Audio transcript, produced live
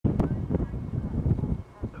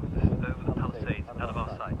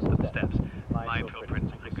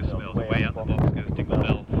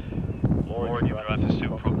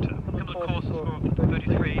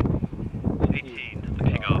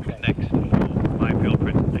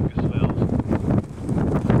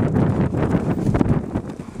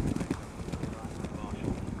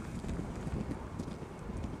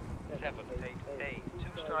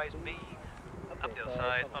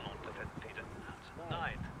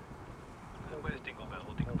Where's Dingle Bell?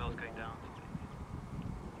 Well, Dingle Bell's going down.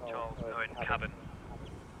 Charles Owen Cabin.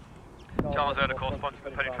 Charles Owen, of course, sponsored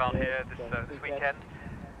the pony trial here this weekend.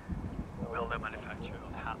 Well-known manufacturer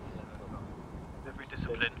of hats, every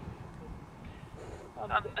discipline.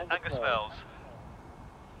 And Angus Fells.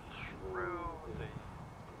 Through the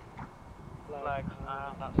flags,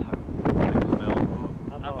 and that's home. Angus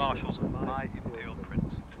Fells and Marshall's My Imperial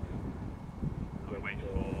Prince. We're waiting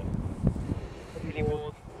for Billy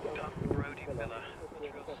Ward, Dunn, Brody Miller,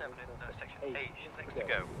 Material 7 in section H. Next to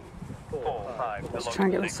go. 4, 5. Let's try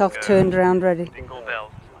and get myself turned around ready. Dingle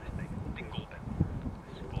Bells, nice name. Dingle Bell.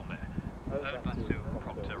 Simple mare. Owned by Sue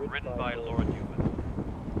Proctor, ridden by Laura Newman.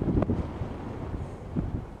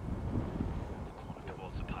 Corner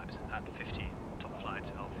towards the pipes at 15. Top flight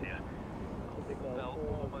Althea. Dingle Bell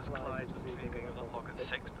almost collides with the going of the log at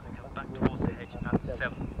 6, but they come back towards the hedge at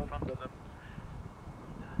 7. In front of them.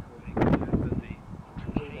 Over the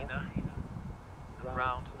Cana and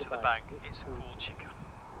round to the bank. It's Cool Chica.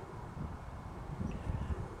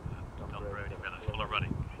 Brody Miller, full of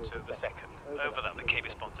running to the second. Over that, the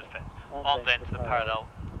KB sponsored fence. On then to the parallel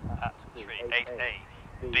at 3,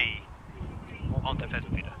 8A, B, onto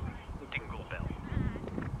pheasant feeder, Dingle Bell.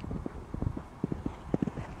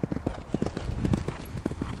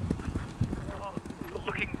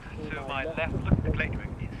 Looking to my left, look at the glade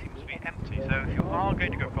ring, it seems to be empty. So if you are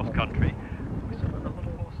going to go cross country, we still have a lot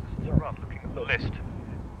of horses to run, looking at the list.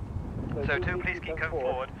 So do please keep going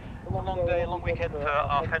forward. It's a long day, long weekend for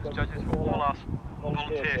our fence judges, for all our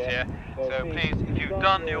volunteers here. So please, if you've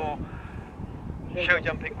done your show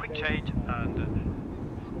jumping, quick change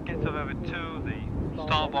and get yourself over to the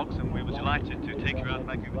star box, and we were delighted to take you around.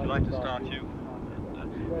 Thank you. We were delighted to start you.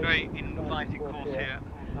 And, very inviting course here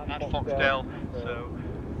at Foxdale. So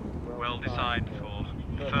well designed for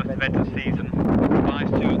the first event of the season. Bye,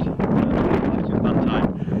 Stuart. Fun time.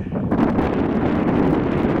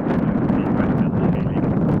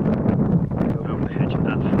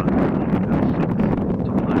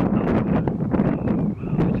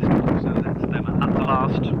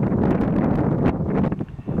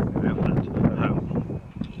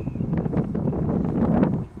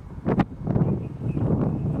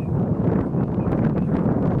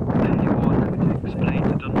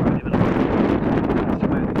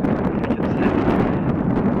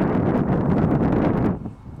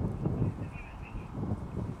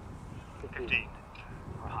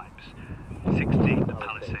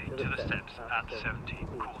 At 17,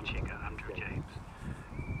 Cool Chica, Andrew James.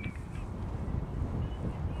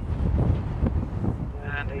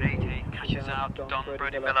 And 8A catches out Don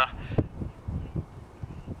Brody Miller.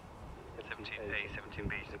 17A,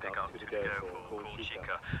 17B is the big up to go for Cool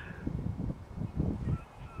Chica.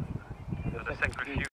 The second review.